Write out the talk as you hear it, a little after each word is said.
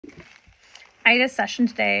I had a session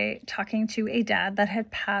today talking to a dad that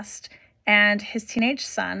had passed, and his teenage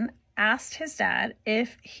son asked his dad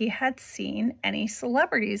if he had seen any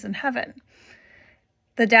celebrities in heaven.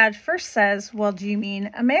 The dad first says, "Well, do you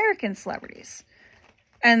mean American celebrities?"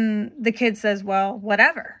 And the kid says, "Well,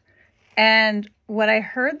 whatever." And what I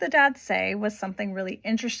heard the dad say was something really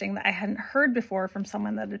interesting that I hadn't heard before from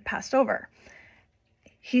someone that had passed over.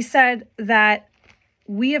 He said that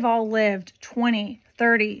we have all lived 20,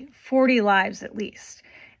 30, 40 lives at least.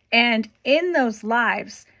 And in those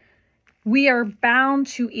lives, we are bound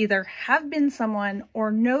to either have been someone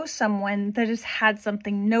or know someone that has had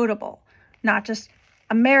something notable, not just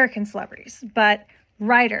American celebrities, but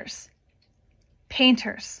writers,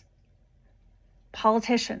 painters,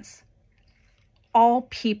 politicians, all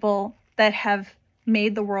people that have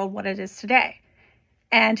made the world what it is today.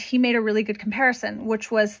 And he made a really good comparison,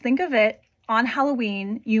 which was, think of it, on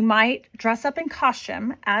Halloween, you might dress up in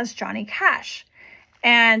costume as Johnny Cash,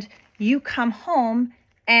 and you come home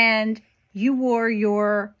and you wore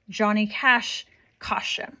your Johnny Cash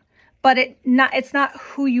costume, but it's not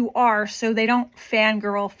who you are, so they don't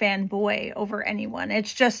fangirl, fanboy over anyone.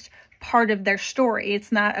 It's just part of their story.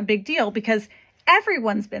 It's not a big deal because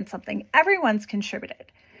everyone's been something, everyone's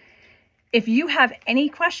contributed. If you have any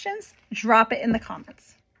questions, drop it in the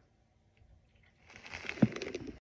comments.